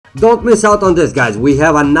Don't miss out on this, guys. We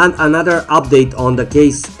have another update on the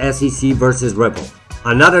case SEC versus Ripple.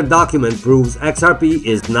 Another document proves XRP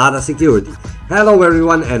is not a security. Hello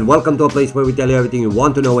everyone, and welcome to a place where we tell you everything you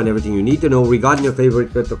want to know and everything you need to know regarding your favorite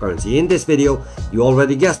cryptocurrency. In this video, you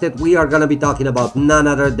already guessed it, we are going to be talking about none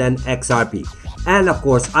other than XRP. And of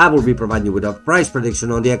course, I will be providing you with a price prediction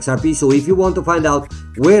on the XRP. So if you want to find out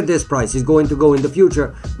where this price is going to go in the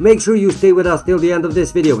future, make sure you stay with us till the end of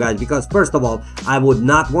this video, guys, because first of all, I would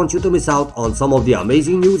not want you to miss out on some of the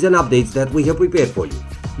amazing news and updates that we have prepared for you.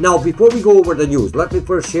 Now, before we go over the news, let me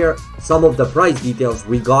first share some of the price details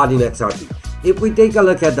regarding XRP. If we take a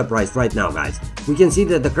look at the price right now, guys, we can see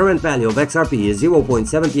that the current value of XRP is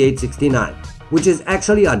 0.7869, which is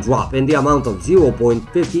actually a drop in the amount of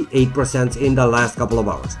 0.58% in the last couple of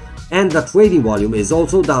hours. And the trading volume is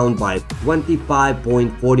also down by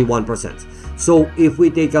 25.41%. So if we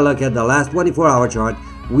take a look at the last 24-hour chart,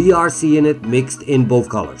 we are seeing it mixed in both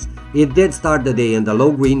colors. It did start the day in the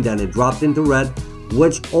low green, then it dropped into red,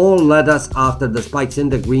 which all led us after the spikes in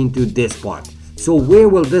the green to this part. So where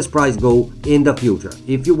will this price go in the future?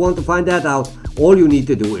 If you want to find that out, all you need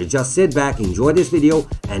to do is just sit back, enjoy this video,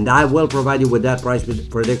 and I will provide you with that price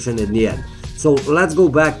prediction in the end. So let's go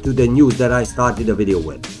back to the news that I started the video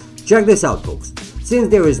with. Check this out, folks. Since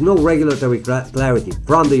there is no regulatory clarity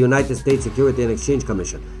from the United States Securities and Exchange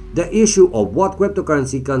Commission, the issue of what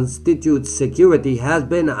cryptocurrency constitutes security has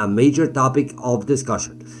been a major topic of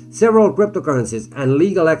discussion. Several cryptocurrencies and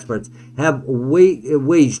legal experts have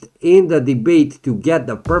waged in the debate to get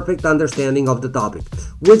the perfect understanding of the topic,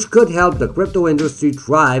 which could help the crypto industry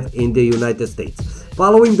thrive in the United States.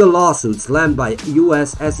 Following the lawsuit slammed by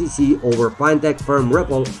US SEC over fintech firm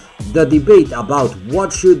Ripple, the debate about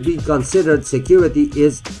what should be considered security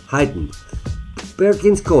is heightened.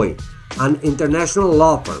 Perkins Coie, an international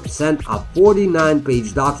law firm, sent a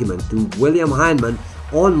 49-page document to William Heinemann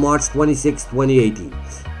on March 26, 2018,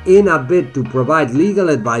 in a bid to provide legal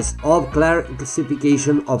advice of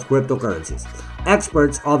classification of cryptocurrencies.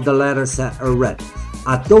 Experts of the latter read,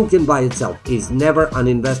 "A token by itself is never an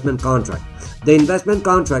investment contract. The investment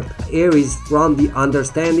contract varies from the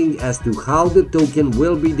understanding as to how the token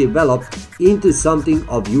will be developed into something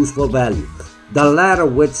of useful value. The latter,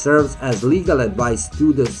 which serves as legal advice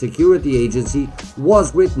to the security agency,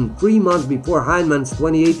 was written 3 months before Heinemann's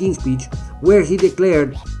 2018 speech, where he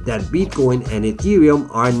declared that Bitcoin and Ethereum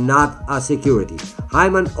are not a security."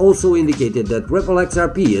 Heinemann also indicated that Ripple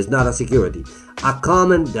XRP is not a security, a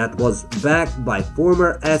comment that was backed by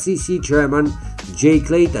former SEC Chairman Jay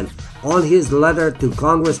Clayton on his letter to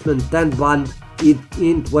Congressman Ted Bundy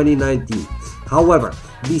in 2019. However,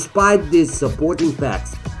 despite these supporting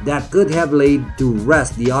facts that could have laid to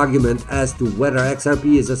rest the argument as to whether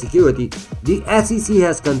XRP is a security, the SEC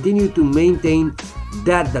has continued to maintain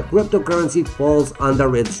that the cryptocurrency falls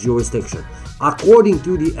under its jurisdiction. According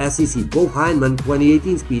to the SEC, both Heinemann's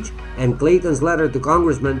 2018 speech and Clayton's letter to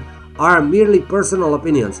Congressman are merely personal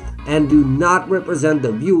opinions and do not represent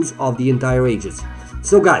the views of the entire agency.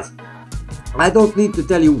 So guys, I don't need to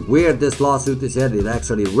tell you where this lawsuit is headed.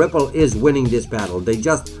 Actually, Ripple is winning this battle. They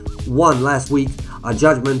just won last week a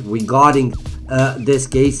judgment regarding this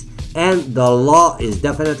case, and the law is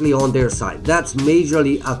definitely on their side. That's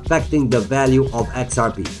majorly affecting the value of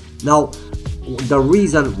XRP. Now, the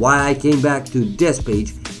reason why I came back to this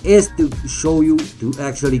page is to show you, to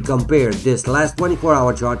actually compare this last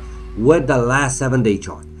 24-hour chart with the last 7-day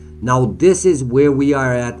chart. Now, this is where we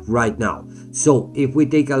are at right now. So if we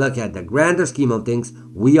take a look at the grander scheme of things,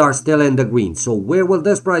 we are still in the green. So where will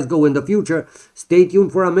this price go in the future? Stay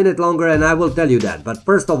tuned for a minute longer and I will tell you that. But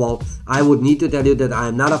first of all, I would need to tell you that I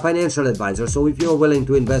am not a financial advisor. So if you're willing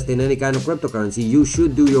to invest in any kind of cryptocurrency, you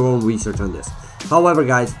should do your own research on this. However,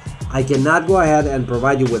 guys, I cannot go ahead and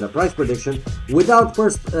provide you with a price prediction without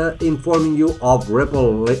first informing you of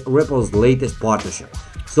Ripple's latest partnership.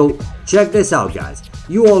 So check this out, guys.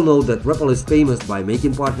 You all know that Ripple is famous by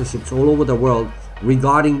making partnerships all over the world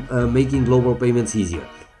regarding making global payments easier.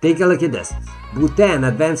 Take a look at this. Bhutan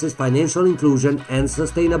advances financial inclusion and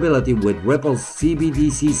sustainability with Ripple's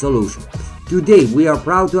CBDC solution. Today, we are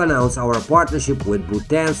proud to announce our partnership with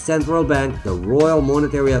Bhutan's central bank, the Royal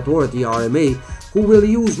Monetary Authority (RMA), who will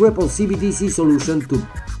use Ripple's CBDC solution to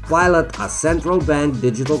pilot a central bank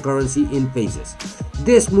digital currency in phases.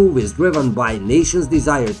 This move is driven by nation's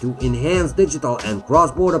desire to enhance digital and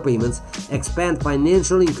cross-border payments, expand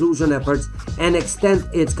financial inclusion efforts, and extend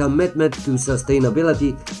its commitment to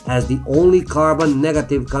sustainability as the only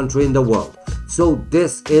carbon-negative country in the world. So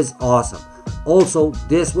this is awesome. Also,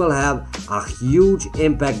 this will have a huge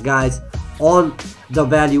impact, guys, on the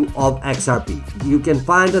value of XRP. You can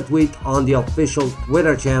find the tweet on the official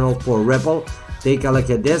Twitter channel for Ripple. Take a look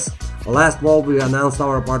at this. Last fall, we announced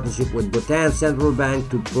our partnership with Bhutan Central Bank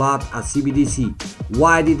to plot a CBDC.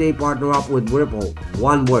 Why did they partner up with Ripple?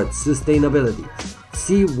 One word: sustainability.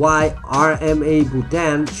 See why RMA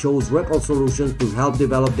Bhutan chose Ripple Solutions to help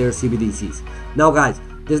develop their CBDCs. Now guys,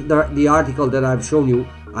 the article that I've shown you,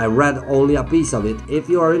 I read only a piece of it. If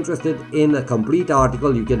you are interested in a complete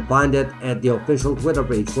article, you can find it at the official Twitter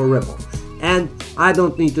page for Ripple. And I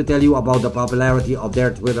don't need to tell you about the popularity of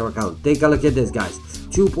their Twitter account. Take a look at this, guys.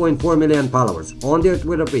 2.4 million followers. On their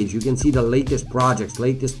Twitter page, you can see the latest projects,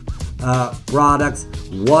 latest products,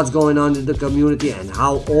 what's going on in the community, and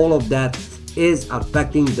how all of that is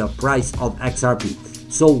affecting the price of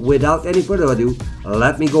XRP. So without any further ado,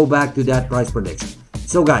 let me go back to that price prediction.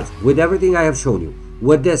 So guys, with everything I have shown you,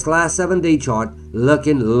 with this last 7-day chart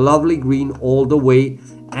looking lovely green all the way,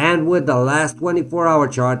 and with the last 24-hour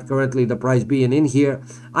chart, currently the price being in here,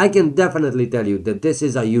 I can definitely tell you that this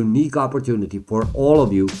is a unique opportunity for all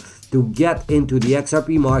of you to get into the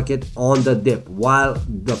XRP market on the dip while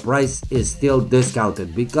the price is still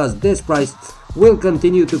discounted, because this price will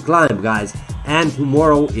continue to climb, guys, and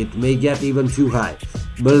tomorrow it may get even too high.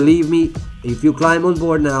 Believe me, if you climb on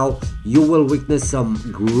board now, you will witness some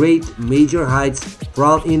great major heights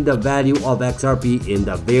in the value of XRP in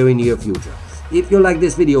the very near future. If you like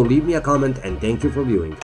this video, leave me a comment, and thank you for viewing.